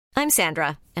I'm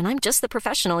Sandra, and I'm just the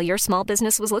professional your small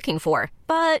business was looking for.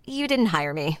 But you didn't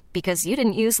hire me because you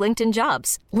didn't use LinkedIn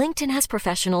Jobs. LinkedIn has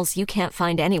professionals you can't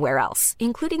find anywhere else,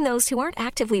 including those who aren't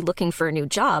actively looking for a new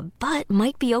job, but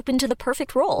might be open to the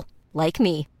perfect role, like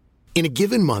me. In a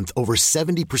given month, over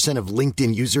 70% of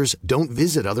LinkedIn users don't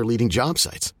visit other leading job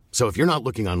sites. So if you're not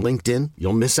looking on LinkedIn,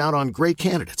 you'll miss out on great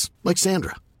candidates like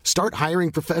Sandra. Start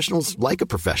hiring professionals like a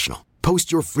professional.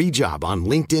 Post your free job on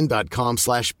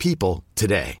linkedin.com/people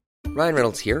today. Ryan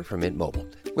Reynolds here from Mint Mobile.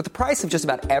 With the price of just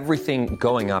about everything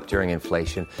going up during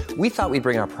inflation, we thought we'd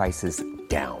bring our prices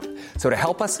down. So to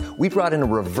help us, we brought in a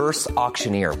reverse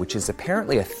auctioneer, which is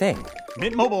apparently a thing.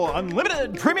 Mint Mobile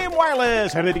Unlimited Premium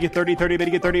Wireless. How to get 30, 30, bit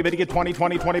to get 30, bit to get 20,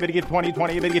 20, 20, bit to get 20,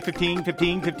 20, bit to get 15,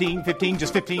 15, 15, 15,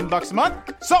 just $15 a month?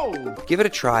 Sold! Give it a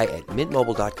try at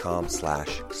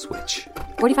mintmobile.com/switch.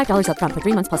 $45 up front for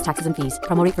 3 months plus taxes and fees.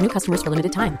 Promo rate for new customers for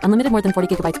limited time. Unlimited more than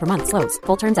 40 gigabytes per month. Slows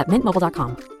full terms at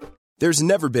mintmobile.com. There's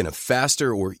never been a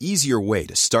faster or easier way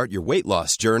to start your weight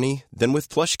loss journey than with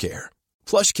PlushCare.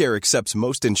 PlushCare accepts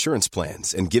most insurance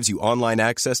plans and gives you online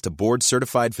access to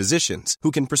board-certified physicians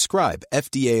who can prescribe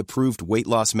FDA-approved weight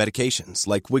loss medications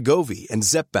like Wegovy and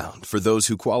Zepbound for those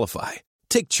who qualify.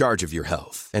 Take charge of your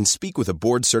health and speak with a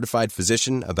board-certified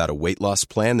physician about a weight loss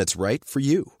plan that's right for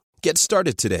you. Get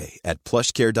started today at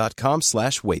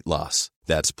plushcare.com/weight loss.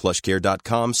 That's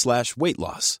plushcare.com/weight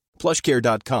loss.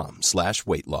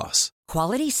 plushcare.com/weight loss.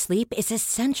 Quality sleep is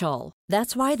essential.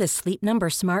 That's why the Sleep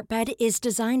Number Smart Bed is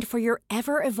designed for your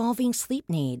ever-evolving sleep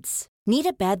needs. Need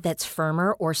a bed that's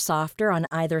firmer or softer on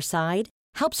either side?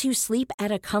 Helps you sleep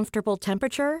at a comfortable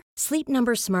temperature? Sleep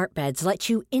Number Smart Beds let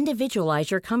you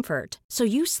individualize your comfort, so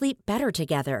you sleep better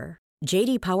together.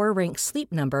 J.D. Power ranks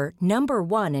Sleep Number number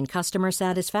 1 in customer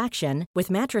satisfaction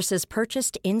with mattresses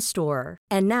purchased in-store.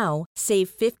 And now, save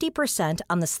 50%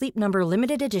 on the Sleep Number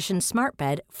Limited Edition Smart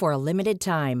Bed for a limited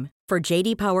time. For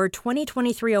J.D. Power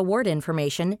 2023 award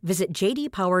information, visit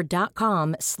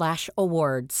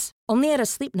jdpower.com/awards. Only at a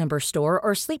Sleep Number store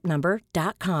or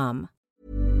sleepnumber.com.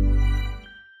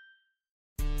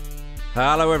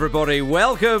 Hello everybody,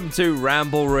 welcome to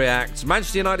Ramble Reacts.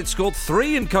 Manchester United scored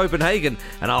 3 in Copenhagen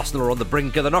and Arsenal are on the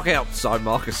brink of the knockouts. I'm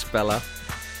Marcus Speller.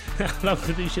 I love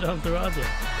to do shit after Raja.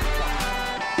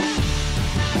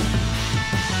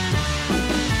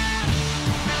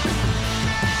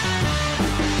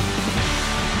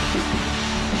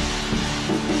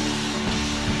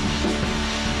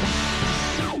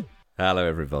 Hello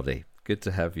everybody, good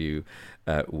to have you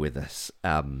with us.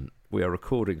 We are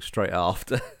recording straight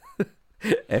after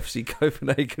FC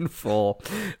Copenhagen 4,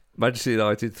 Manchester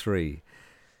United 3.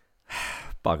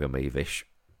 Bugger me, Vish.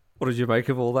 What did you make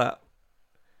of all that?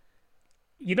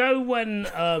 You know when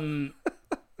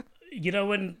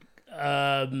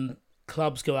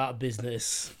clubs go out of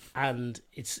business and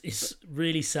it's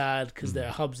really sad because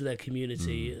they're hubs of their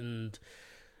community and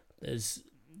there's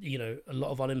a lot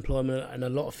of unemployment and a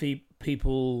lot of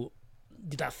people,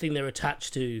 that thing they're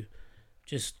attached to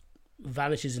just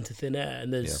vanishes into thin air,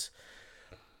 and there's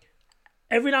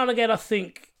every now and again I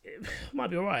think it might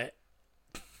be alright.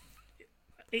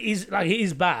 It is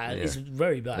bad. Yeah. It's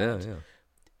very bad. Yeah.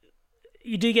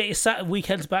 You do get your Saturday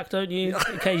weekends back, don't you?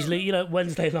 Occasionally,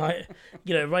 Wednesday night.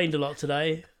 It rained a lot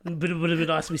today. But it would have been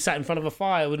nice to be sat in front of a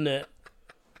fire, wouldn't it?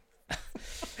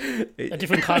 A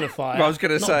different kind of fire. I was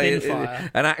going to say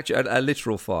a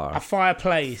literal fire. A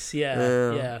fireplace,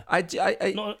 yeah. Not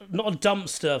a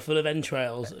dumpster full of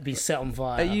entrails being set on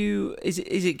fire. Is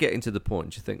it getting to the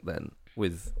point, do you think, then,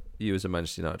 with you as a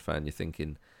Manchester United fan, you're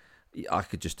thinking, I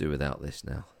could just do without this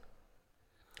now?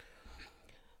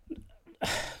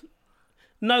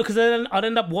 No, because then I'd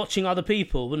end up watching other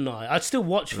people, wouldn't I? I'd still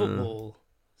watch football.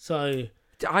 So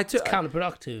it's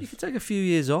counterproductive. You could take a few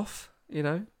years off,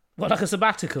 What, like a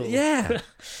sabbatical? Yeah. A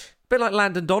bit like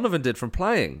Landon Donovan did from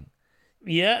playing.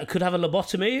 Yeah, could have a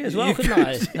lobotomy as well, couldn't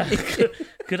I?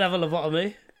 could have a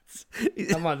lobotomy.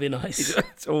 That might be nice.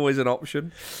 It's always an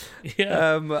option.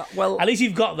 Yeah. At least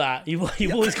you've got that. You've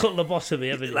always got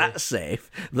lobotomy, haven't you? That's safe.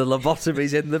 The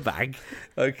lobotomy's in the bag.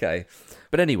 Okay.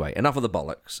 But anyway, enough of the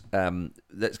bollocks.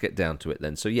 Let's get down to it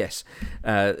then. So yes,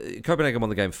 Copenhagen won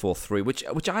the game 4-3,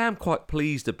 which I am quite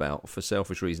pleased about for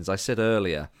selfish reasons. I said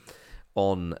earlier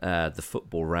on the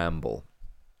Football Ramble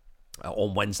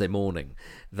on Wednesday morning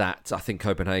that I think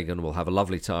Copenhagen will have a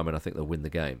lovely time and I think they'll win the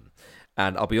game.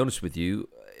 And I'll be honest with you,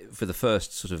 for the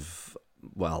first sort of,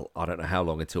 I don't know how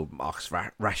long until Marcus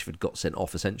Rashford got sent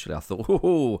off, essentially, I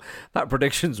thought, that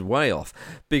prediction's way off.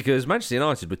 Because Manchester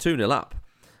United were 2-0 up.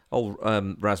 Old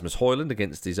Rasmus Højlund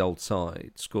against his old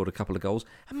side scored a couple of goals.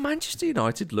 And Manchester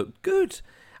United looked good.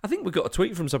 I think we got a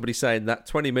tweet from somebody saying that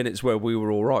 20 minutes where we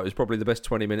were all right was probably the best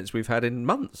 20 minutes we've had in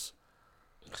months.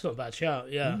 It's not a bad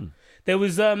shout, yeah. There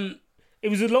was it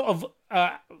was a lot of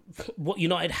what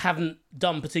United haven't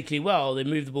done particularly well. They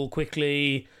moved the ball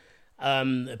quickly.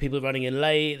 People are running in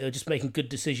late. They were just making good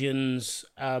decisions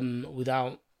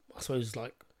without, I suppose,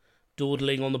 like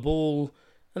dawdling on the ball.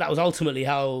 And that was ultimately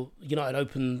how United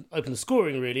opened the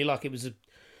scoring, really. Like, it was a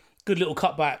good little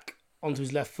cutback onto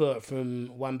his left foot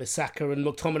from Wan-Bissaka and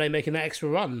McTominay making that extra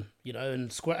run,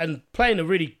 and playing a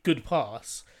really good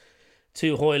pass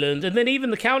to Højlund. And then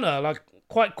even the counter, like,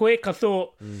 quite quick. I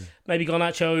thought maybe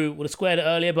Garnacho would have squared it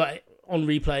earlier, but on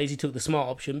replays he took the smart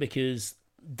option because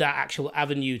that actual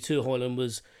avenue to Højlund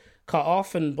was cut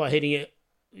off, and by hitting it,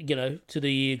 to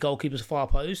the goalkeeper's far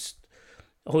post,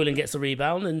 Højlund gets the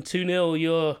rebound, and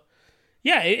 2-0,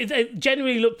 it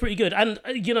generally looked pretty good. And,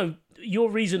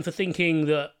 your reason for thinking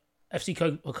that FC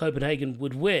Copenhagen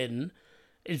would win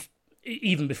is,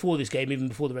 even before this game, even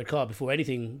before the red card, before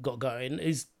anything got going,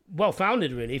 is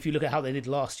well-founded, really. If you look at how they did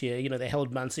last year, they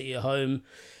held Man City at home,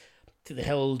 they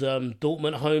held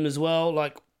Dortmund at home as well.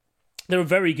 Like, they're a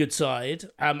very good side.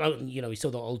 We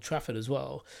still got Old Trafford as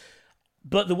well.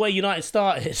 But the way United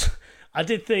started, I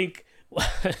did think...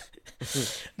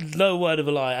 No word of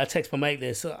a lie. I text my mate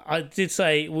this. I did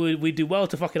say we do well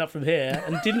to fuck it up from here,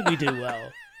 and didn't we do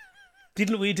well?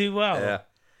 Didn't we do well? Yeah.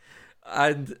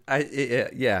 And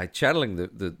channeling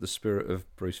the spirit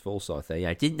of Bruce Forsyth there.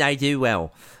 Yeah, didn't they do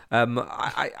well?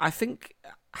 I think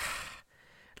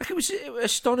like it was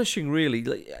astonishing, really.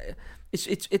 Like,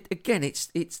 it's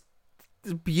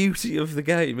the beauty of the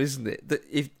game, isn't it? That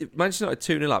if Manchester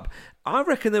United 2-0 up, I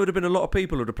reckon there would have been a lot of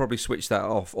people who would have probably switched that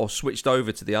off or switched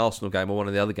over to the Arsenal game or one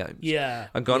of the other games. Yeah.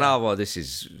 And gone, this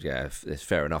is, it's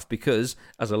fair enough. Because,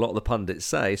 as a lot of the pundits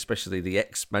say, especially the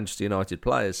ex-Manchester United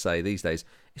players say these days,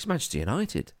 it's Manchester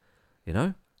United,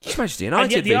 It's Manchester United.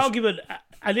 And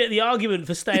yet the argument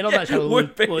for staying on that channel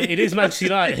it is Manchester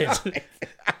United.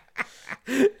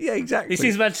 Yeah, exactly. This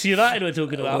is Manchester United we're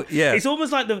talking about. Yeah. It's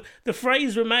almost like the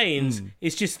phrase remains.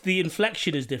 It's just the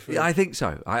inflection is different. Yeah, I think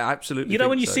so. I absolutely think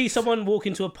when you so. see someone walk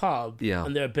into a pub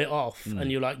and they're a bit off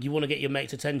and you're like, you want to get your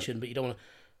mate's attention, but you don't want to...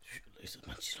 It's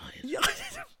Manchester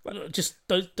United. Just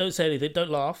don't say anything.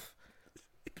 Don't laugh.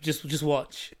 Just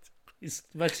watch. It's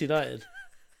Manchester United.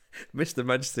 Mr.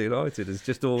 Manchester United has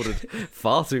just ordered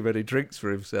far too many drinks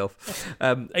for himself.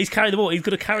 He's carrying them all. He's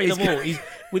going to carry them all. He's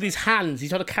with his hands. He's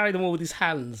trying to carry them all with his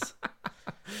hands.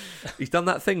 He's done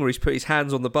that thing where he's put his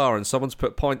hands on the bar and someone's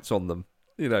put points on them.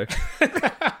 It's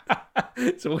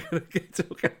all going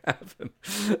to happen.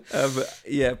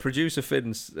 Producer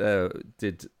Finn's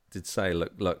did say,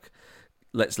 look,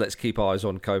 let's keep eyes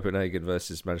on Copenhagen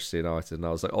versus Manchester United, and I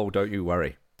was like, oh, don't you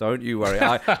worry. Don't you worry.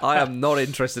 I am not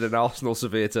interested in Arsenal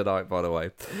Sevilla tonight, by the way.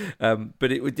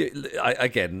 But it would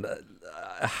again,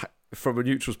 from a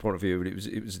neutral's point of view,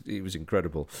 it was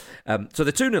incredible. So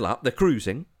they're 2-0 up. They're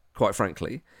cruising, quite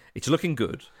frankly. It's looking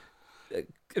good.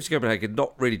 FC Copenhagen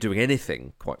not really doing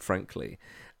anything, quite frankly.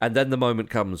 And then the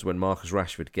moment comes when Marcus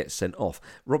Rashford gets sent off.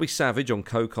 Robbie Savage on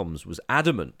co-coms was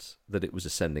adamant that it was a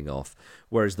sending off,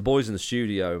 whereas the boys in the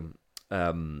studio...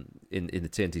 in the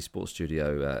TNT Sports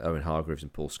studio, Owen Hargreaves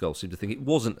and Paul Scholes seemed to think it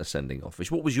wasn't a sending off.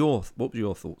 What was your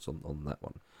thoughts on that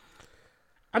one?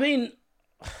 I mean,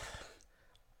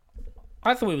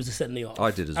 I thought it was a sending off.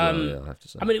 I did as well. I have to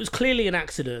say. I mean, it was clearly an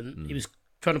accident. He was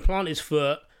trying to plant his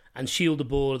foot and shield the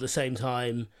ball at the same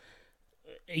time.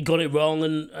 He got it wrong,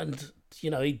 and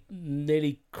he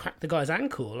nearly cracked the guy's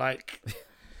ankle. Like,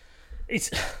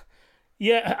 it's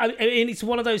I mean, it's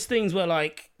one of those things where,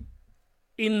 like,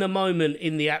 in the moment,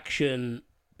 in the action,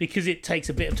 because it takes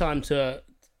a bit of time to,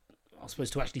 I suppose,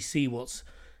 to actually see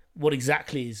what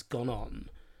exactly has gone on,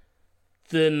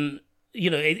 then,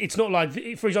 it's not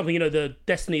like, for example, the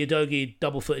Destiny Udogie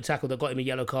double-footed tackle that got him a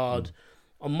yellow card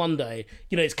on Monday.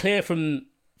 It's clear from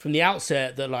the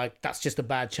outset that, like, that's just a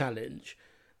bad challenge.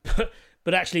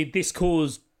 But actually, this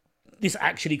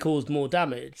actually caused more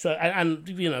damage. So, and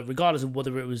regardless of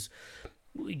whether it was...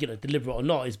 deliberate or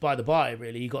not is by the by,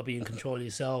 really. You've got to be in control of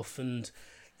yourself, and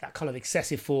that kind of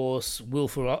excessive force,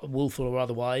 willful or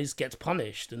otherwise, gets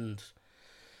punished. And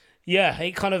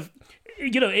it kind of,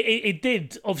 it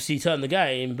did obviously turn the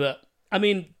game, but I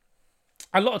mean,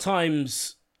 a lot of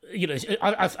times,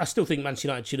 I still think Manchester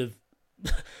United should have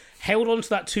held on to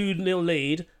that 2-0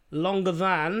 lead longer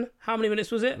than, how many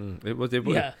minutes was it? It wasn't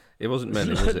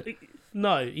many, was it?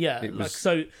 No, yeah. It's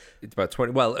about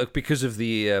 20. Well, because of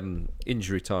the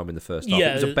injury time in the first half,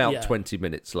 it was about 20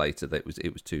 minutes later that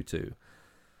it was 2-2.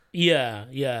 Yeah.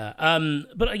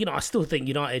 But I still think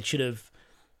United should have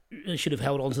should have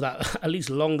held on to that at least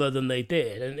longer than they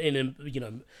did, and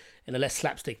in a less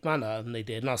slapstick manner than they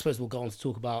did. And I suppose we'll go on to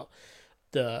talk about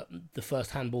the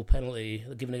first handball penalty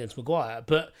given against Maguire.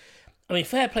 But I mean,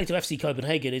 fair play to FC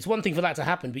Copenhagen. It's one thing for that to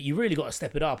happen, but you really got to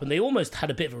step it up. And they almost had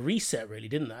a bit of a reset, really,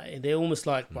 didn't they? They're almost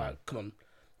like, right, come on,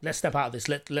 let's step out of this.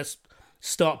 Let's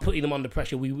start putting them under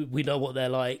pressure. We know what they're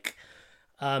like,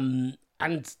 and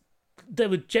they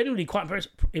were generally quite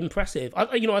impressive.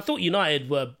 I thought United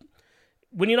were,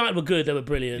 when United were good, they were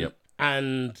brilliant, yep.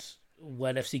 And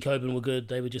when FC Copenhagen were good,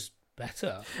 they were just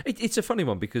better. It's a funny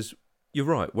one because you're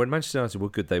right. When Manchester United were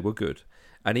good, they were good,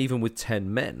 and even with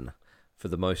 10 men, for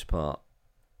the most part,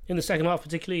 in the second half,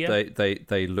 particularly, yeah,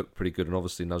 they looked pretty good and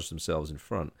obviously nudged themselves in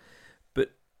front.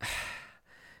 But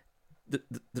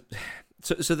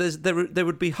so there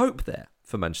would be hope there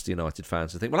for Manchester United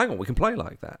fans to think, well, hang on, we can play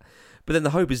like that. But then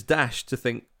the hope is dashed to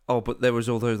think, oh, but there was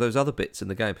all those other bits in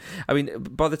the game. I mean,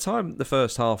 by the time the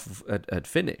first half had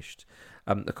finished,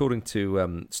 according to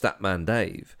Statman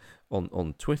Dave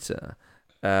on Twitter,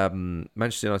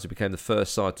 Manchester United became the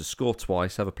first side to score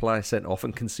twice, have a player sent off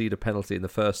and concede a penalty in the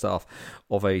first half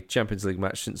of a Champions League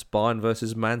match since Bayern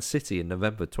versus Man City in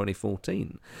November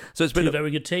 2014. So it's been two very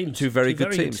good teams. Two very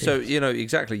good teams. So,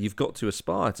 exactly, you've got to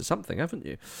aspire to something, haven't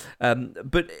you?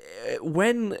 But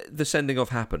when the sending off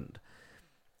happened,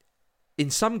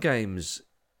 in some games,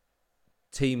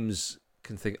 teams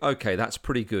can think, okay, that's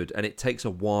pretty good, and it takes a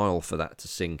while for that to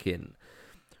sink in.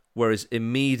 Whereas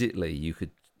immediately you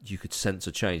could sense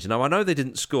a change. Now, I know they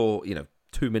didn't score,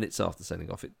 2 minutes after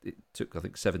sending off. It took, I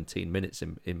think, 17 minutes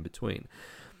in between.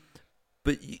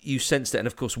 But you sensed it. And,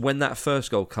 of course, when that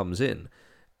first goal comes in,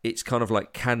 it's kind of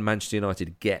like, can Manchester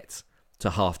United get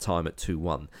to half-time at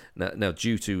 2-1? Now,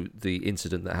 due to the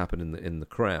incident that happened in the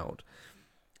crowd,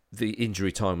 the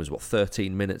injury time was,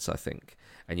 13 minutes, I think.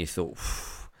 And you thought,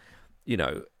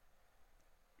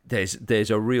 there's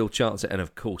a real chance. And,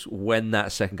 of course, when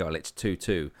that second goal, it's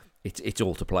 2-2, it's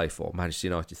all to play for. Manchester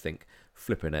United think,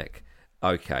 flipping heck,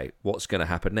 okay, what's going to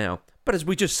happen now? But as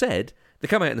we just said, they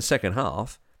come out in the second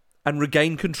half and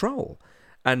regain control,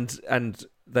 and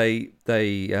they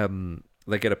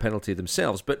get a penalty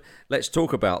themselves. But let's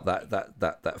talk about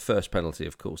that first penalty,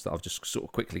 of course, that I've just sort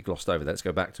of quickly glossed over. Let's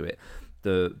go back to it.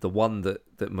 The one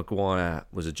that Maguire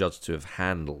was adjudged to have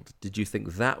handled. Did you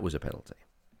think that was a penalty?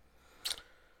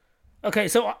 Okay,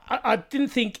 so I didn't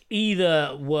think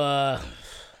either were.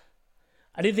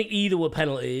 I didn't think either were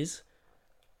penalties,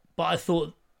 but I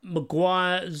thought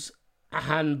Maguire's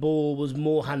handball was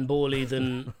more handball-y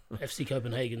than FC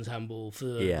Copenhagen's handball for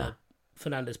the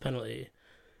Fernandes penalty.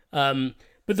 But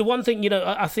the one thing,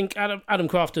 I think Adam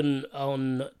Crafton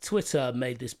on Twitter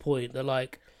made this point that,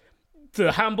 like,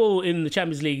 the handball in the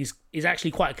Champions League is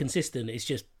actually quite consistent. It's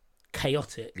just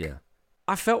chaotic. Yeah.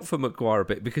 I felt for Maguire a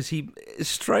bit because he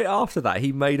straight after that,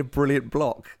 he made a brilliant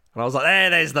block. And I was like,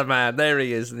 there's the man. There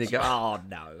he is. And you go, oh,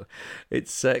 no.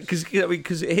 It's because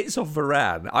it hits off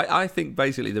Varane. I think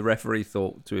basically the referee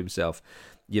thought to himself,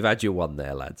 you've had your one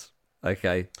there, lads.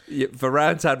 Okay?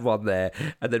 Varane's had one there.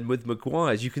 And then with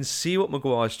Maguire's, you can see what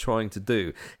Maguire's trying to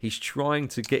do. He's trying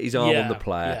to get his arm on the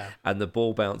player and the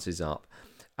ball bounces up.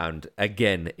 And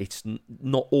again, it's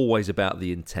not always about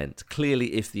the intent.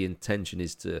 Clearly, if the intention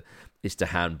is to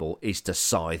handball, is to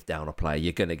scythe down a player,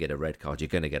 you're going to get a red card, you're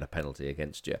going to get a penalty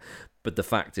against you. But the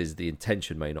fact is, the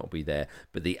intention may not be there,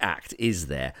 but the act is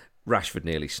there. Rashford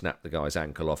nearly snapped the guy's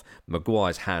ankle off.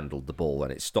 Maguire's handled the ball,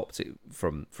 and it stopped it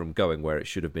from going where it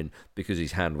should have been because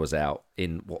his hand was out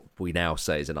in what we now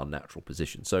say is an unnatural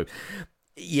position. So,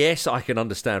 yes, I can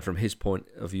understand from his point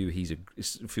of view, he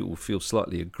feels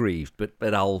slightly aggrieved,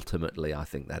 but ultimately, I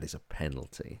think that is a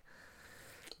penalty.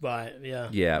 Right, yeah.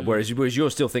 Yeah, whereas you're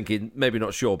still thinking, maybe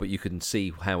not sure, but you can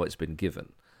see how it's been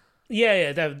given.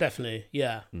 Yeah, definitely.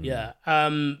 Yeah, yeah.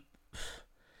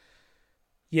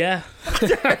 Yeah.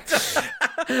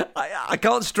 I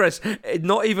can't stress,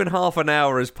 not even half an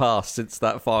hour has passed since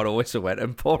that final whistle went,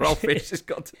 and poor old Fish has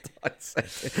got to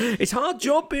dissect it. It's a hard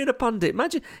job being a pundit.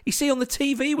 Imagine, you see on the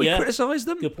TV, we criticise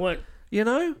them. Good point.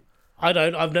 I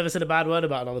don't. I've never said a bad word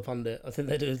about another pundit. I think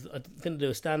they do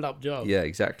a stand-up job. Yeah,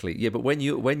 exactly. Yeah, but when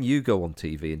you go on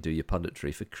TV and do your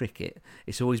punditry for cricket,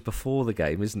 it's always before the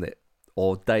game, isn't it?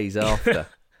 Or days after.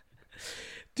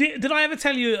 Did I ever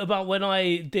tell you about when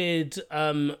I did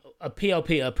a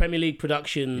PLP, a Premier League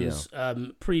Productions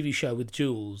preview show with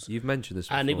Jules? You've mentioned this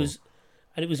before. And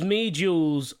it was me,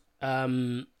 Jules,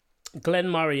 Glenn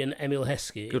Murray, and Emil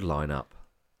Heskey. Good lineup.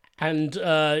 And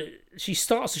she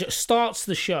starts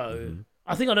the show. Mm-hmm.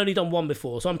 I think I'd only done one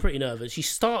before, so I'm pretty nervous. She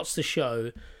starts the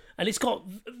show, and it's got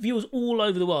viewers all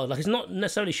over the world. Like, it's not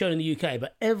necessarily shown in the UK,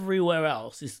 but everywhere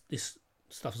else this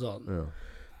stuff's on.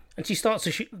 And she starts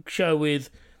the show with,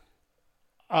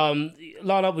 line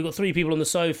up, we've got 3 people on the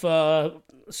sofa,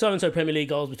 so-and-so Premier League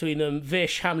goals between them.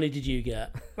 Vish, how many did you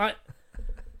get? Like,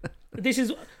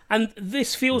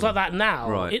 this feels like that now.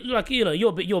 Right.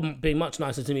 You're being much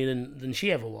nicer to me than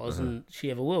she ever was, and she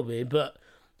ever will be. But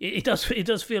it does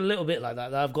feel a little bit like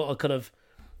that. I've got to kind of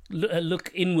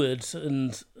look inwards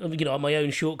and at my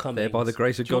own shortcomings. There, by the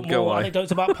grace of God, go I.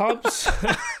 Anecdotes about pubs.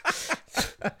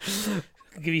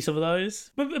 Give you some of those.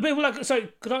 But so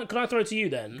can I throw it to you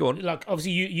then? Go on. Like,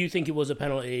 obviously you think it was a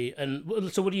penalty,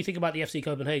 and so what do you think about the FC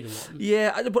Copenhagen one?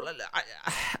 Yeah, but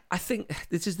I think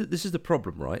this is the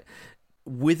problem, right?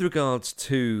 With regards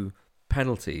to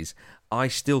penalties, I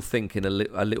still think in a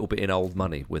little bit in old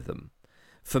money with them.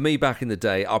 For me, back in the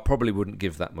day, I probably wouldn't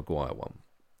give that Maguire one.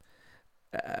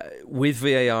 With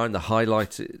VAR and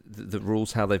the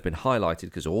rules, how they've been highlighted,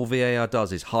 because all VAR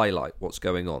does is highlight what's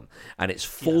going on, and it's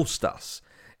forced us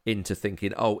into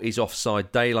thinking, oh, is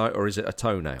offside daylight or is it a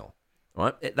toenail?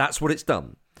 Right? That's what it's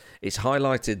done. It's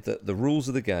highlighted that the rules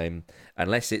of the game,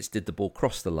 unless it's did the ball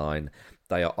cross the line,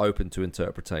 they are open to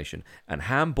interpretation. And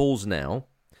handballs now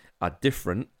are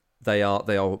different. They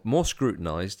are more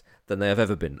scrutinised than they have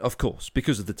ever been, of course,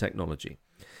 because of the technology.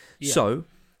 Yeah. So,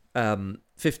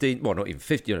 15, well, not even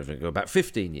 50, go back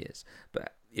 15 years,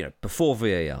 but before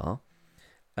VAR,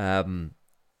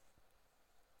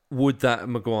 would that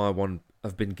Maguire one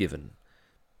have been given?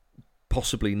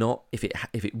 Possibly not. If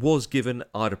it was given,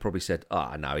 I'd have probably said,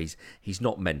 no, he's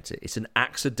not meant it. It's an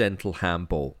accidental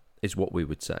handball, is what we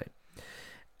would say.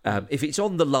 If it's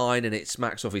on the line and it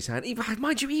smacks off his hand,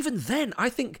 mind you, even then, I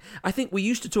think we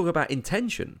used to talk about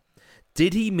intention.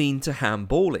 Did he mean to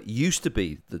handball it? Used to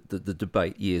be the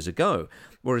debate years ago.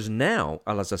 Whereas now,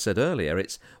 as I said earlier,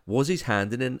 it's was his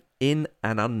hand in an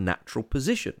unnatural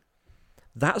position.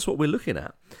 That's what we're looking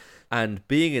at. And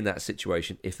being in that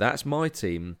situation, if that's my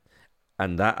team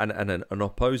and an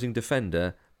opposing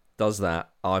defender does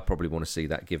that, I probably want to see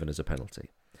that given as a penalty.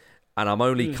 And I'm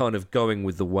only kind of going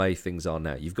with the way things are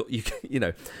now. You've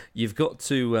got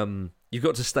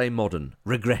to stay modern,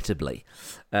 regrettably.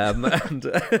 And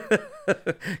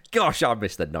gosh, I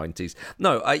miss the 90s.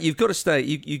 No, you've got to stay.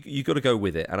 You've got to go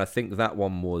with it. And I think that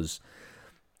one was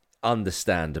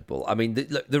understandable. I mean,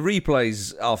 the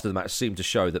replays after the match seem to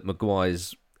show that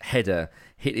Maguire's header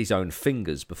hit his own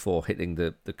fingers before hitting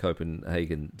the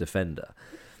Copenhagen defender.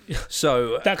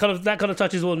 So that kind of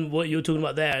touches on what you were talking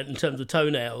about there in terms of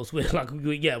toenails. We're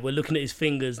looking at his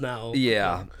fingers now.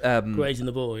 Yeah, grazing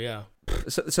the ball. Yeah.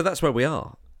 So that's where we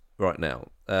are right now.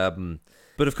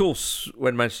 But of course,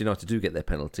 when Manchester United do get their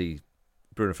penalty,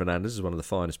 Bruno Fernandes is one of the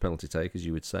finest penalty takers,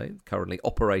 you would say, currently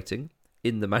operating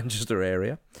in the Manchester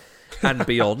area and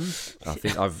beyond. I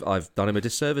think I've done him a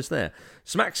disservice there.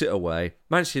 Smacks it away.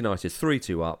 Manchester United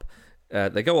 3-2 up.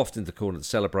 They go off into the corner to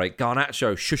celebrate.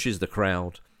 Garnacho shushes the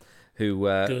crowd.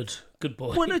 Good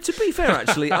boy. Well, no, to be fair,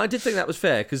 actually, I did think that was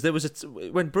fair, because there was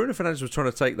when Bruno Fernandes was trying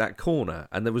to take that corner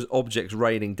and there was objects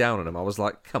raining down on him, I was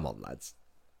like, come on, lads.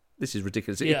 This is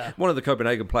ridiculous. Yeah. One of the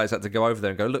Copenhagen players had to go over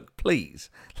there and go, look, please,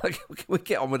 we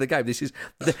get on with the game.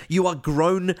 You are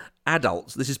grown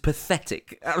adults. This is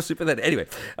pathetic. Absolutely pathetic. Anyway,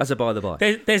 as a by the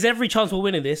by. There's every chance we're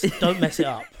winning this. Don't mess it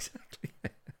up.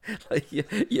 Exactly.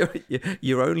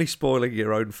 You're only spoiling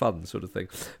your own fun, sort of thing.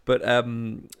 But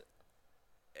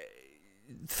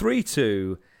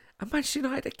 3-2, and Manchester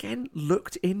United again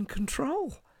looked in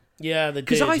control. Yeah, they did.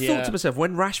 Because I thought to myself,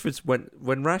 when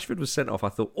Rashford was sent off, I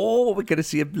thought, we're going to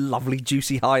see a lovely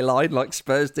juicy high line like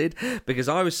Spurs did. Because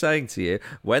I was saying to you,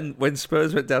 when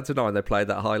Spurs went down to 9, they played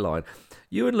that high line.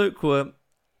 You and Luke were,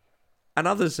 and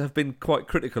others have been quite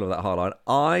critical of that high line.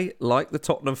 I, like the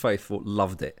Tottenham faithful,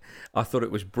 loved it. I thought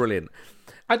it was brilliant.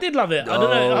 I did love it. I don't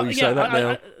know. You say that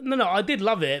now? No, I did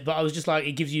love it, but I was just like,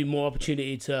 it gives you more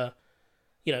opportunity to...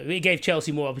 it gave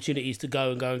Chelsea more opportunities to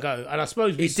go and go and go. And I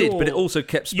suppose it did, but it also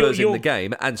kept Spurs in the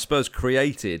game, and Spurs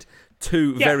created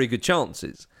 2 very good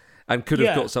chances and could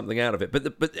have got something out of it.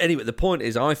 But anyway, the point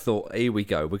is, I thought, here we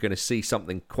go. We're going to see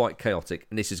something quite chaotic,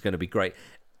 and this is going to be great.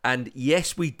 And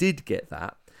yes, we did get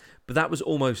that, but that was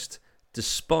almost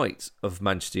despite of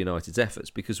Manchester United's efforts,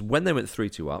 because when they went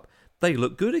 3-2 up, they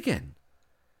looked good again.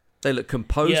 They looked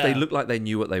composed. Yeah. They looked like they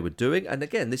knew what they were doing. And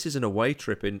again, this is an away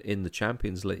trip in the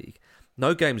Champions League.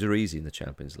 No games are easy in the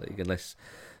Champions League unless,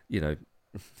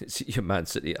 it's your Man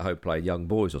City at home playing young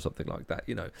boys or something like that,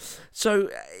 So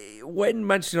when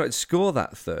Manchester United score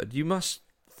that third, you must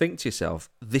think to yourself,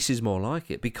 this is more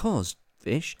like it, because,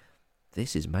 Fish,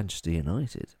 this is Manchester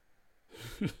United.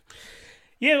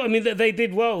 Yeah, I mean, they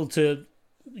did well to,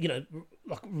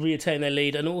 reattain their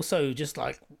lead and also just,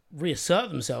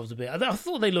 reassert themselves a bit. I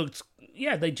thought they looked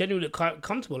they genuinely look quite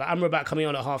comfortable. Like Amrabat coming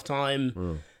on at half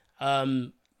time,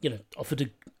 offered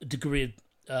a degree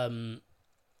of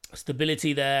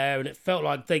stability there, and it felt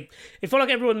like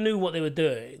everyone knew what they were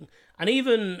doing. And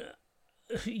even,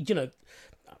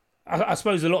 I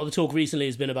suppose a lot of the talk recently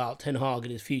has been about Ten Hag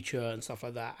and his future and stuff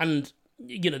like that. And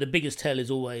the biggest tell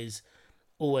is always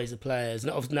the players.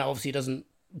 Now, obviously, it doesn't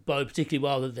bode particularly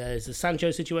well that there's a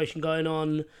Sancho situation going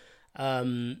on.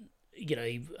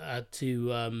 He had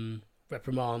to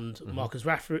reprimand Marcus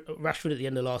Rashford at the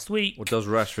end of last week. Well, does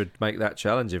Rashford make that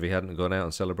challenge if he hadn't gone out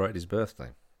and celebrated his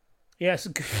birthday? Yes,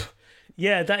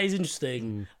 yeah, that is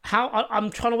interesting. I'm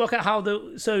trying to work out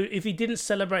so if he didn't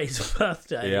celebrate his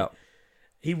birthday,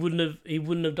 he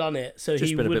wouldn't have done it. So just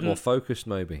he been a bit more focused,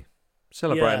 maybe.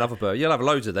 Celebrate another birthday. You'll have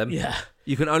loads of them. Yeah,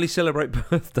 you can only celebrate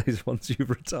birthdays once you've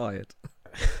retired.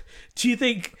 Do you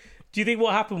think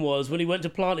what happened was when he went to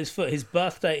plant his foot, his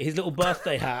little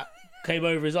birthday hat came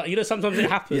over his eye? Sometimes it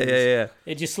happens. Yeah.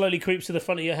 It just slowly creeps to the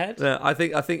front of your head. Yeah, I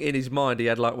think in his mind he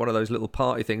had like one of those little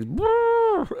party things, and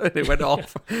it went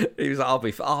off. He was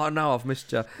like, "Oh no, I've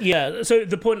missed you." Yeah. So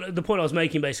the point I was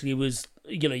making basically was,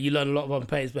 you learn a lot of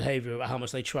players' behaviour about how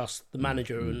much they trust the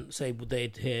manager and say would they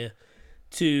adhere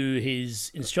to his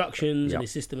instructions and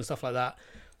his system and stuff like that.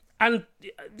 And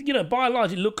by and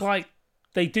large, it looked like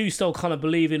they do still kind of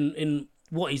believe in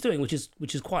what he's doing, which is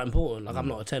quite important. Like I'm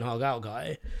not a Ten Hag out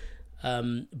guy,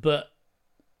 but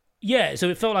yeah. So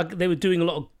it felt like they were doing a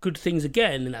lot of good things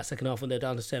again in that second half when they're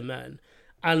down to 10 men,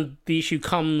 and the issue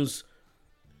comes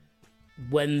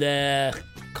when they're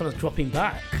kind of dropping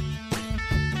back.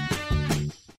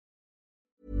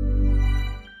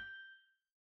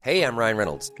 Hey, I'm Ryan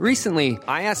Reynolds. Recently,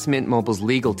 I asked Mint Mobile's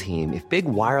legal team if big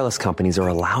wireless companies are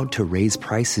allowed to raise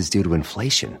prices due to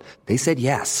inflation. They said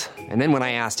yes. And then when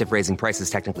I asked if raising prices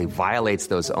technically violates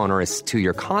those onerous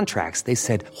 2-year contracts, they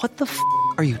said, "What the f***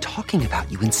 are you talking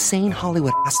about, you insane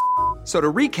Hollywood ass?" So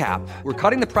to recap, we're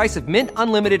cutting the price of Mint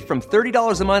Unlimited from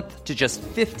 $30 a month to just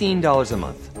 $15 a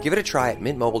month. Give it a try at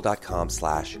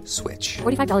mintmobile.com/switch.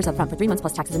 $45 up front for 3 months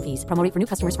plus taxes and fees. Promo rate for new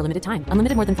customers for limited time.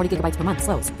 Unlimited more than 40 gigabytes per month.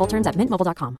 Slows full terms at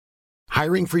mintmobile.com.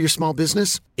 Hiring for your small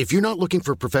business? If you're not looking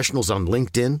for professionals on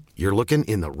LinkedIn, you're looking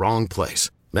in the wrong place.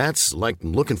 That's like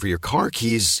looking for your car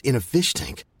keys in a fish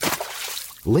tank.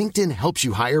 LinkedIn helps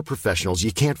you hire professionals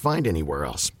you can't find anywhere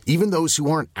else, even those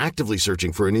who aren't actively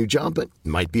searching for a new job but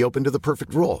might be open to the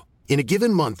perfect role. In a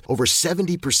given month, over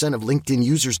 70% of LinkedIn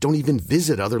users don't even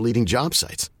visit other leading job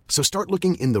sites. So start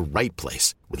looking in the right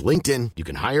place. With LinkedIn, you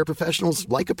can hire professionals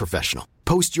like a professional.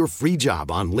 Post your free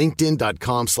job on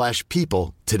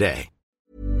linkedin.com/people today.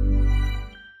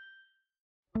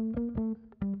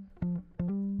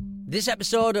 This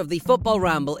episode of the Football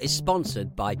Ramble is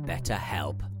sponsored by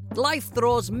BetterHelp. Life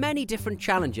throws many different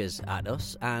challenges at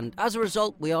us, and as a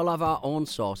result, we all have our own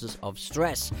sources of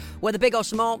stress. Whether big or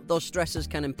small, those stresses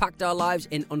can impact our lives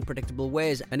in unpredictable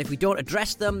ways, and if we don't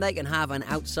address them, they can have an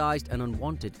outsized and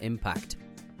unwanted impact.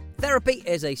 Therapy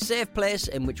is a safe place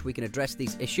in which we can address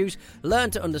these issues,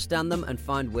 learn to understand them, and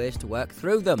find ways to work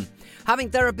through them. Having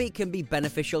therapy can be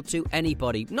beneficial to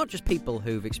anybody, not just people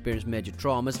who've experienced major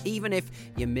traumas, even if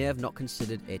you may have not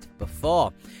considered it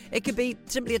before. It could be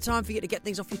simply a time for you to get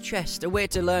things off your chest, a way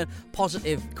to learn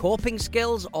positive coping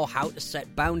skills, or how to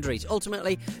set boundaries.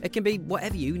 Ultimately, it can be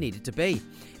whatever you need it to be.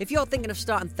 If you're thinking of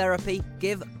starting therapy,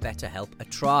 give BetterHelp a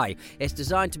try. It's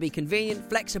designed to be convenient,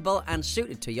 flexible, and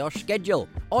suited to your schedule.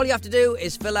 All you have to do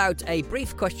is fill out a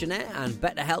brief questionnaire, and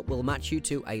BetterHelp will match you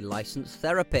to a licensed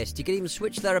therapist. You can even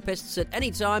switch therapists at any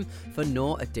time for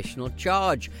no additional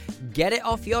charge. Get it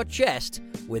off your chest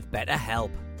with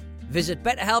BetterHelp. Visit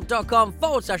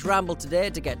betterhelp.com/ramble today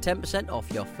to get 10%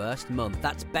 off your first month.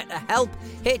 That's BetterHelp,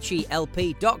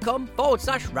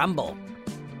 HELP.com/ramble.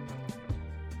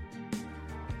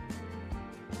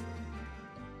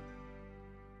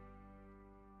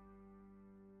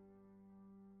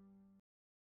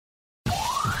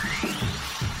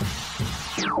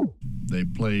 They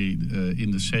play in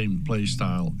the same play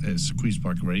style as Queen's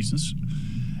Park Racers.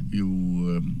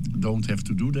 You don't have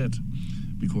to do that,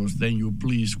 because then you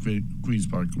please Queen's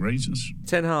Park Racers.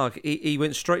 Ten Hag, he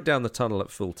went straight down the tunnel at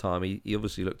full time. He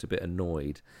obviously looked a bit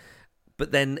annoyed.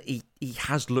 But then he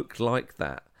has looked like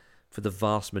that for the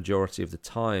vast majority of the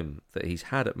time that he's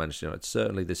had at Manchester United,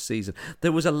 certainly this season.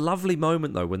 There was a lovely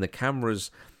moment, though, when the cameras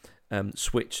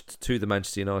switched to the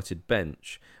Manchester United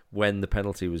bench when the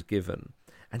penalty was given.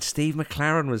 And Steve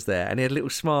McLaren was there, and he had a little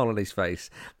smile on his face.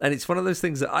 And it's one of those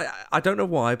things that I don't know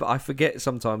why, but I forget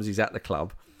sometimes he's at the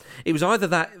club. It was either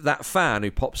that fan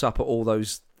who pops up at all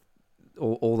those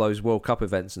World Cup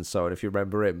events and so on, if you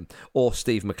remember him, or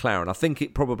Steve McLaren. I think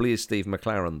it probably is Steve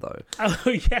McLaren, though.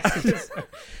 Oh, yes.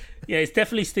 Yeah, it's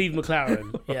definitely Steve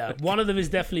McLaren. Yeah, one of them is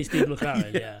definitely Steve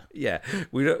McLaren. Yeah.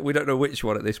 We don't know which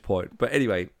one at this point, but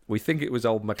anyway, we think it was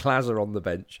old McLazer on the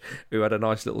bench who had a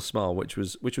nice little smile, which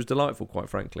was delightful, quite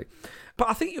frankly. But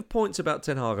I think your points about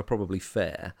Ten Hag are probably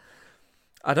fair.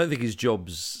 I don't think his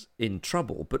job's in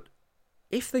trouble, but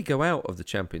if they go out of the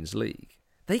Champions League,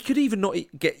 they could even not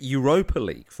get Europa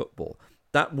League football.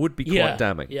 That would be quite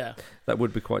damning. Yeah, that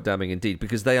would be quite damning indeed,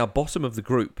 because they are bottom of the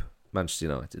group, Manchester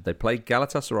United. They play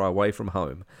Galatasaray away from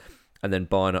home, and then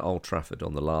Bayern at Old Trafford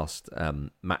on the last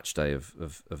match day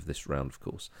of this round, of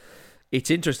course. It's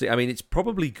interesting. I mean, it's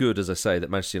probably good, as I say, that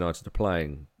Manchester United are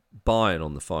playing Bayern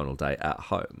on the final day at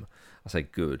home. I say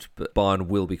good, but Bayern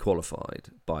will be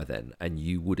qualified by then, and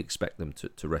you would expect them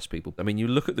to rest people. I mean, you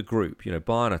look at the group,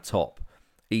 Bayern are top,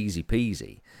 easy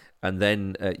peasy, and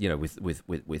then,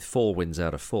 with 4 wins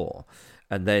out of 4,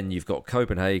 and then you've got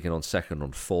Copenhagen on second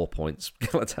on 4 points,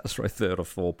 Galatasaray third on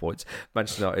 4 points,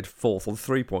 Manchester United fourth on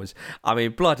 3 points. I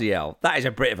mean, bloody hell, that is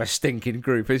a bit of a stinking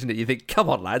group, isn't it? You think, come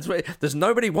on, lads, does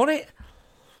nobody want it?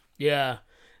 Yeah.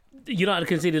 United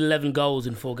conceded 11 goals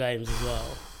in 4 games as well.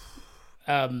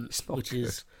 Which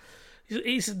is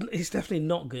it's definitely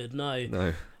not good.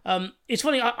 No. It's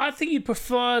funny. I think you'd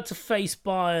prefer to face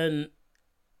Bayern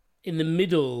in the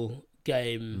middle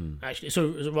game, actually.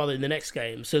 So rather in the next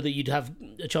game, so that you'd have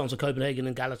a chance of Copenhagen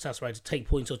and Galatasaray to take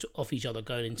points off each other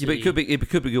going into. Yeah, but it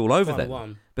could be all over then.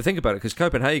 One. But think about it, because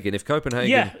Copenhagen.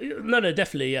 Yeah, no,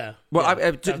 definitely, yeah. Well,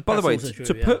 yeah, by the way,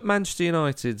 to put Manchester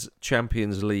United's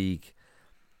Champions League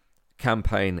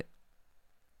campaign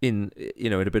in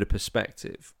a bit of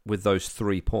perspective with those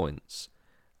 3 points,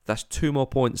 that's 2 more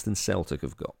points than Celtic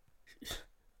have got.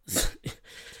 That's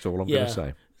all I'm going to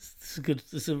say. It's good.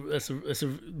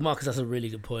 Marcus, that's a really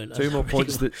good point. 2 more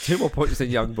points. 2 more points than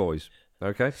Young Boys.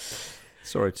 Okay.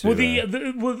 Sorry to. Well,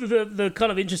 the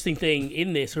kind of interesting thing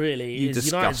in this really is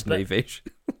disgust me, Vish.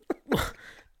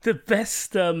 the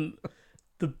best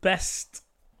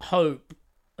hope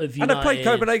of United. And I played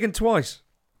Copenhagen twice.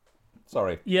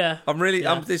 Sorry. Yeah.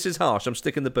 This is harsh. I'm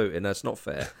sticking the boot in. That's not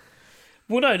fair.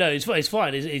 Well, no, it's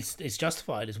fine. It's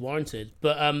justified. It's warranted.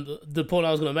 But the point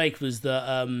I was going to make was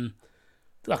that,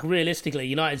 realistically,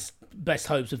 United's best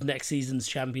hopes of next season's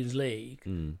Champions League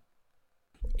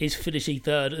is finishing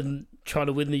third and trying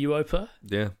to win the Europa.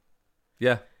 Yeah.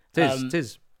 It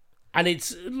is. And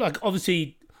it's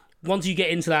obviously, once you get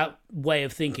into that way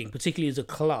of thinking, particularly as a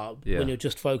club, when you're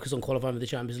just focused on qualifying for the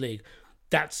Champions League,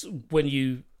 that's when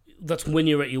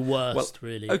you're at your worst,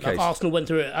 really. Okay. Arsenal went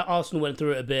through it. Arsenal went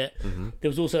through it a bit. Mm-hmm. There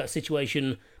was also that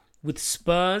situation with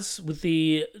Spurs. Do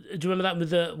you remember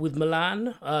that with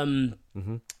Milan?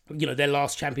 Their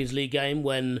last Champions League game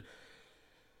when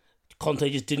Conte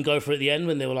just didn't go for it at the end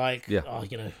when they were like, it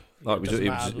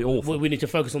was awful. We need to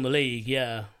focus on the league.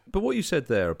 Yeah. But what you said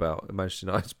there about Manchester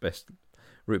United's best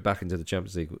route back into the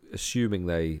Champions League, assuming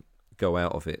they go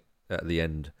out of it at the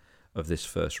end of this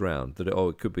first round, that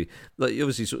it could be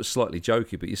obviously sort of slightly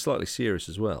jokey, but you're slightly serious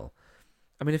as well.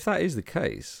 I mean, if that is the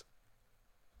case,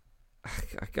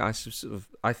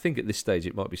 I think at this stage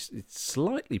it's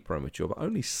slightly premature, but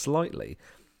only slightly.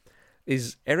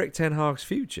 Is Erik Ten Hag's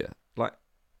future,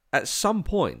 at some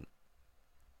point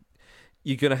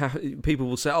you're going to have people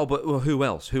will say, but who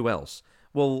else?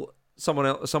 Well, someone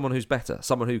else, someone who's better,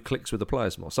 someone who clicks with the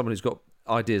players more, someone who's got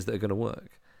ideas that are going to work.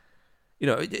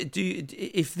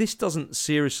 If this doesn't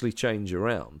seriously change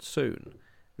around soon,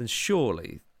 then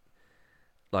surely,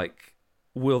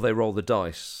 will they roll the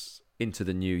dice into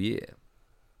the new year?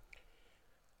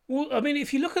 Well, I mean,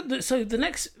 if you look at the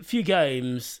next few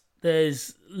games,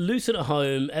 there's Luton at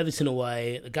home, Everton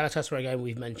away, the Galatasaray game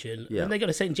we've mentioned, and they go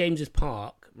to St James's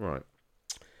Park, right?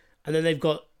 And then they've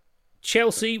got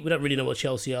Chelsea. We don't really know what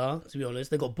Chelsea are, to be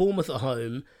honest. They've got Bournemouth at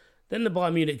home, then the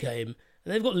Bayern Munich game,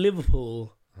 and they've got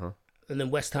Liverpool. And then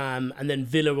West Ham, and then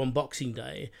Villa on Boxing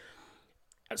Day.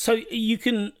 So you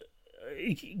can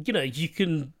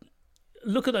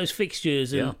look at those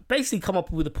fixtures and basically come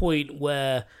up with a point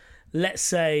where, let's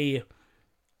say,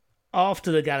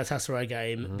 after the Galatasaray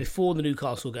game, before the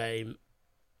Newcastle game,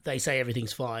 they say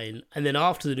everything's fine, and then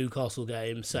after the Newcastle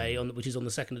game, which is on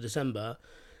the 2nd of December,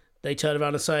 they turn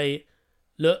around and say,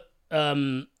 look,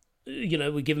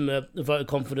 we give them a vote of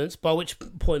confidence. By which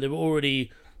point there were already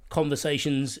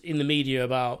conversations in the media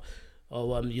about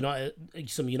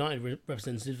some United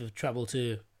representatives have travelled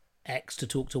to X to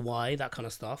talk to Y, that kind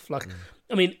of stuff.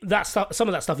 I mean, that stuff, some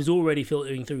of that stuff is already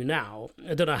filtering through now.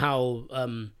 I don't know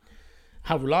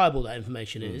how reliable that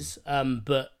information is,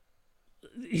 but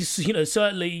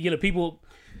certainly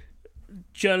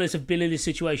journalists have been in this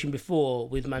situation before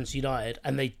with Manchester United,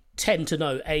 and they tend to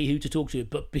know A, who to talk to,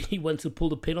 but B, when to pull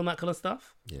the pin on that kind of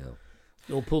stuff. Yeah.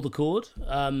 or pull the cord.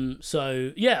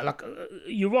 So yeah, like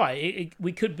you're right.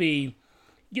 We could be,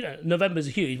 November's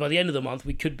huge. By the end of the month,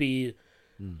 we could be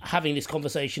having this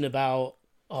conversation about,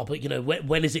 but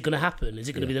when is it going to happen? Is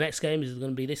it going to be the next game? Is it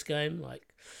going to be this game? Like,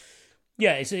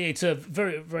 yeah, it's a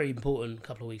very, very important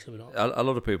couple of weeks coming up. A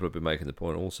lot of people have been making the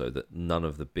point also that none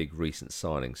of the big recent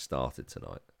signings started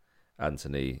tonight.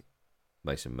 Anthony,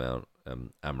 Mason Mount,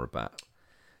 Amrabat,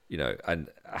 and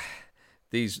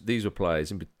these were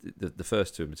players. The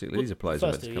first two in particular, these are players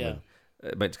meant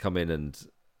to come in and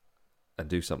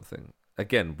do something.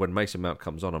 Again, when Mason Mount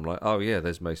comes on, I'm like, oh yeah,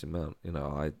 there's Mason Mount.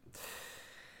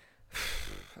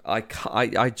 I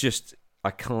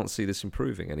can't see this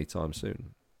improving anytime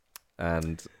soon,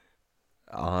 and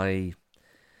I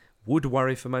would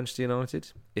worry for Manchester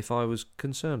United if I was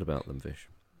concerned about them, Vish.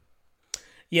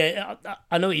 Yeah,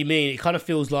 I know what you mean. It kind of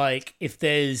feels like if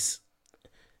there's...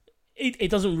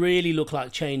 It doesn't really look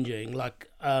like changing.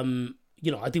 Like, I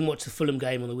didn't watch the Fulham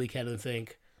game on the weekend and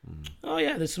think, oh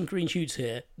yeah, there's some green shoots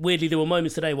here. Weirdly, there were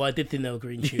moments today where I did think there were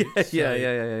green shoots.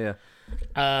 Yeah.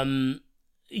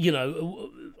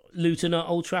 Luton at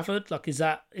Old Trafford, like, is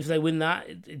that, if they win that,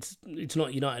 it's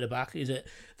not United are back, is it?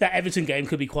 That Everton game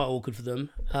could be quite awkward for them.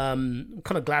 I'm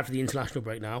kind of glad for the international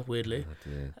break now, weirdly.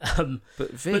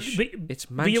 But Vish,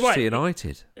 it's Manchester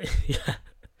United. Yeah.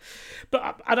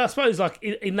 But I suppose, like,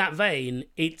 in that vein,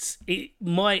 it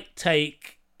might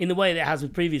take, in the way that it has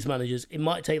with previous managers, it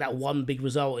might take that one big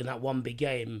result in that one big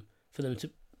game for them to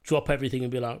drop everything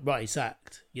and be like, right, he's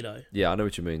sacked, Yeah, I know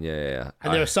what you mean, yeah.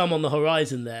 And there are some on the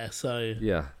horizon there, so...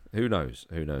 Yeah, who knows,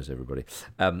 everybody.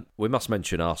 We must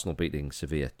mention Arsenal beating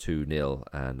Sevilla 2-0,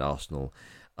 and Arsenal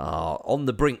are on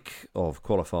the brink of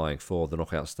qualifying for the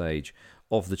knockout stage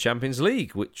of the Champions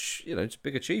League, which, it's a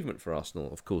big achievement for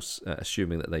Arsenal, of course,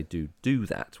 assuming that they do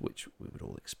that, which we would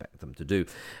all expect them to do.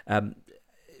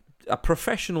 A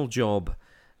professional job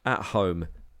at home,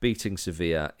 beating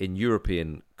Sevilla in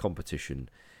European competition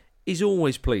is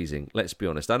always pleasing, let's be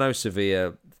honest. I know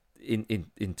Sevilla,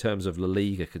 in terms of La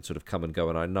Liga, can sort of come and go,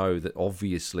 and I know that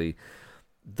obviously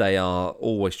they are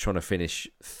always trying to finish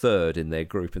third in their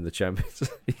group in the Champions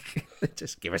League.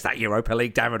 Just give us that Europa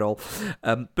League, damn it all.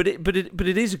 But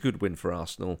it is a good win for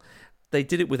Arsenal. They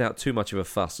did it without too much of a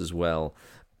fuss as well.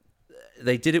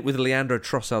 They did it with Leandro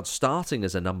Trossard starting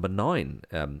as a number 9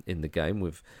 in the game,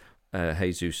 with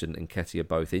Jesus and Nketiah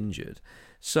both injured.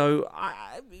 So,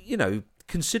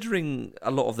 considering a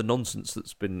lot of the nonsense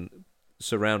that's been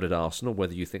surrounded Arsenal,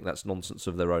 whether you think that's nonsense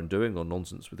of their own doing or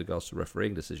nonsense with regards to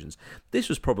refereeing decisions, this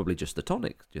was probably just the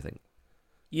tonic, do you think?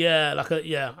 Yeah,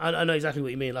 I know exactly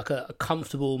what you mean, like a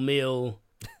comfortable meal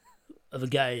of a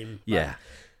game. Yeah.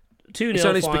 2-0 it's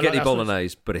only spaghetti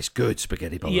bolognese, but it's good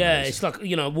spaghetti bolognese. Yeah, it's like,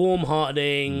 warm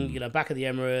heartening, back at the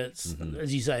Emirates,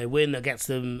 as you say, a win that gets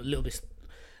them a little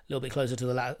bit closer to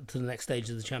the next stage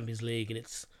of the Champions League, and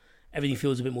everything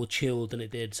feels a bit more chilled than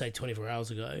it did, say, 24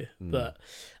 hours ago. But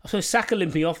I suppose Saka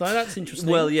limping off, though, that's interesting.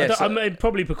 Well, yes.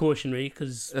 Probably precautionary,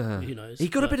 because who knows. He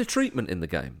got a bit of treatment in the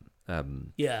game.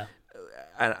 Yeah.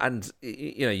 And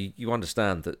you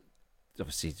understand that,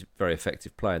 obviously, he's a very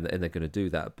effective player, and they're going to do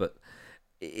that. But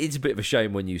it's a bit of a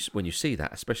shame when you see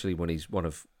that, especially when he's one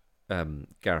of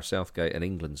Gareth Southgate and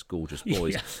England's gorgeous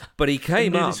boys. Yeah. But he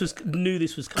came up... Knew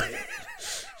this was coming.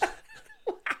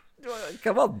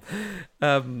 Come on.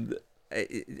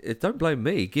 Don't blame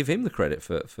me. Give him the credit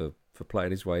for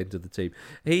playing his way into the team.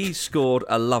 He scored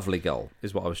a lovely goal,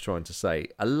 is what I was trying to say.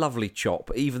 A lovely chop,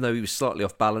 even though he was slightly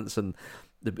off balance, and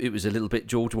it was a little bit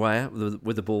George Weah,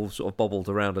 with the ball sort of bobbled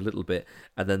around a little bit,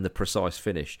 and then the precise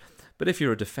finish. But if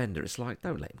you're a defender, it's like,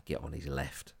 don't let him get on his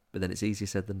left. But then it's easier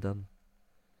said than done.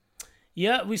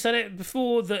 Yeah, we said it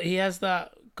before that he has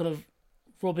that kind of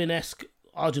Robin-esque,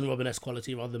 Arjun Robin-esque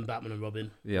quality rather than Batman and Robin,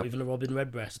 or even a Robin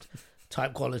Redbreast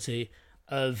type quality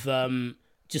of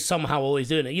just somehow always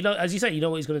doing it. As you say, you know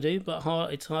what he's going to do, but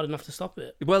it's hard enough to stop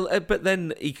it. Well, but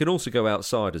then he can also go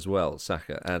outside as well,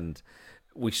 Saka, and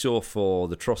we saw for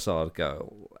the Trossard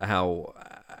goal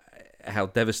how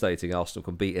devastating Arsenal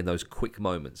can be in those quick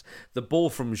moments. The ball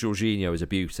from Jorginho is a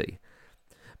beauty.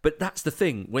 But that's the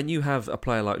thing, when you have a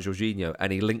player like Jorginho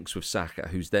and he links with Saka,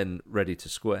 who's then ready to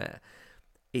square,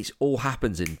 it all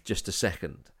happens in just a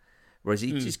second. Whereas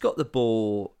he's got the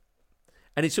ball,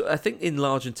 and I think in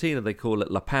Argentina they call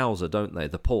it la pausa, don't they?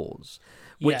 The pause.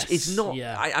 Which is not...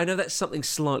 Yeah. I know that's something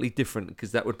slightly different,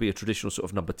 because that would be a traditional sort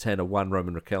of number 10 or Juan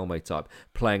Roman Riquelme type,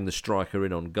 playing the striker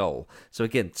in on goal. So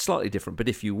again, slightly different, but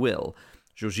if you will,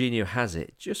 Jorginho has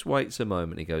it, just waits a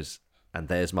moment, he goes, and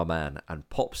there's my man, and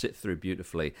pops it through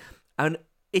beautifully. And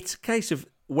it's a case of,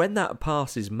 when that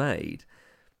pass is made,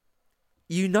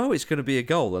 you know it's going to be a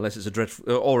goal, unless it's a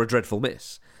dreadful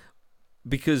miss.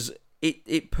 because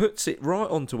it puts it right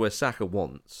onto where Saka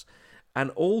wants. And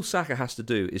all Saka has to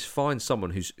do is find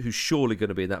someone who's surely going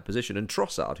to be in that position. And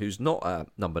Trossard, who's not a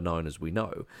number 9 as we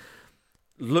know,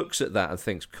 looks at that and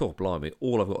thinks, cool, blimey,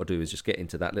 all I've got to do is just get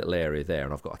into that little area there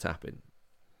and I've got a tap in.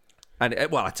 And,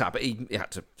 well, a tap in, he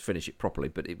had to finish it properly,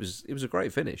 but it was a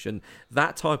great finish. And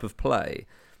that type of play,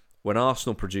 when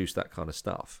Arsenal produce that kind of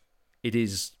stuff, it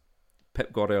is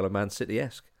Pep Guardiola Man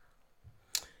City-esque.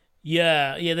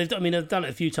 Yeah, they've done it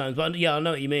a few times, but yeah, I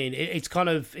know what you mean. It's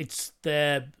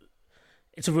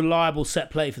a reliable set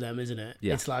play for them, isn't it?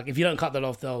 Yeah. It's like if you don't cut that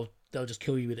off, they'll just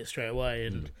kill you with it straight away.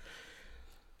 And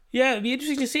yeah, it'd be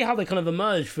interesting to see how they kind of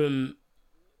emerge from,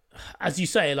 as you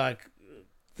say, like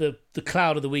the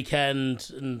cloud of the weekend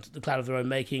and the cloud of their own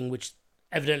making, which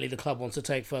evidently the club wants to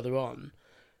take further on,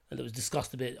 and that was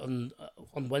discussed a bit on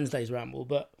Wednesday's Ramble.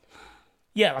 But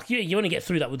yeah, like you only get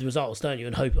through that with results, don't you?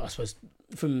 And hope, I suppose,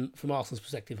 from Arsenal's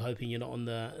perspective, hoping you're not on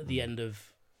the end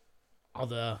of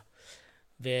other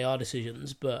VAR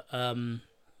decisions, but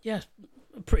yeah,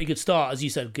 a pretty good start, as you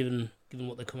said, given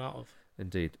what they come out of.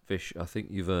 Indeed. Vish, I think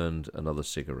you've earned another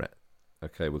cigarette.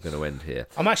 Okay, we're going to end here.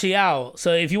 I'm actually out,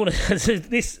 so if you want to...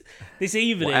 this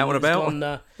evening... What, out and about?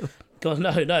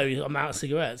 No, I'm out of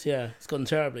cigarettes, yeah. It's gone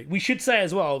terribly. We should say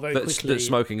as well, very quickly... That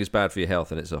smoking is bad for your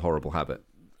health and it's a horrible habit.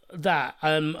 That,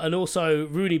 and also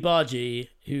Rooney Bargi,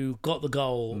 who got the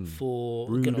goal for...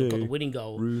 got the winning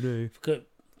goal. Rooney. For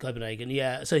Copenhagen,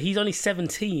 yeah. So he's only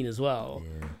 17 as well.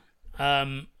 Yeah.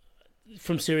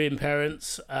 From Syrian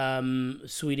parents,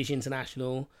 Swedish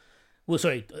international. Well,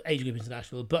 sorry, age group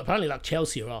international. But apparently, like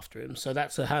Chelsea are after him. So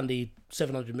that's a handy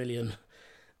 700 million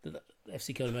that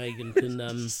FC Copenhagen can.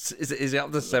 Is it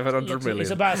up to 700 million?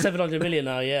 It's about 700 million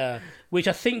now, yeah. Which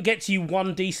I think gets you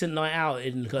one decent night out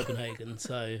in Copenhagen.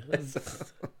 So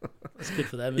that's good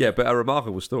for them. Yeah, but a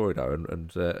remarkable story, though.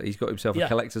 And he's got himself a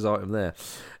collector's item there.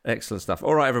 Excellent stuff.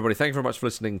 All right, everybody. Thank you very much for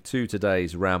listening to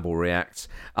today's Ramble Reacts.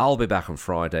 I'll be back on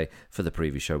Friday for the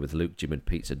preview show with Luke, Jim and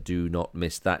Pizza. Do not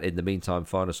miss that. In the meantime,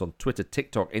 find us on Twitter,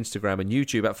 TikTok, Instagram and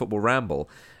YouTube at Football Ramble.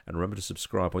 And remember to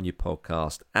subscribe on your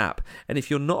podcast app. And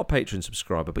if you're not a Patreon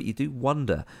subscriber, but you do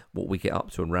wonder what we get up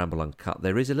to on Ramble Uncut,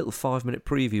 there is a little 5-minute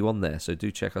preview on there. So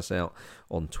do check us out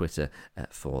on Twitter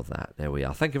for that. There we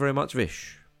are. Thank you very much,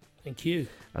 Vish. Thank you.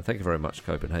 And thank you very much,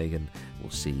 Copenhagen. We'll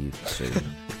see you soon.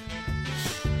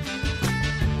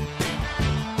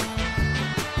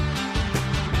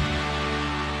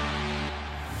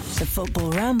 The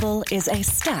Football Ramble is a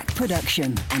Stack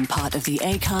production and part of the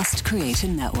Acast Creator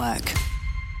Network.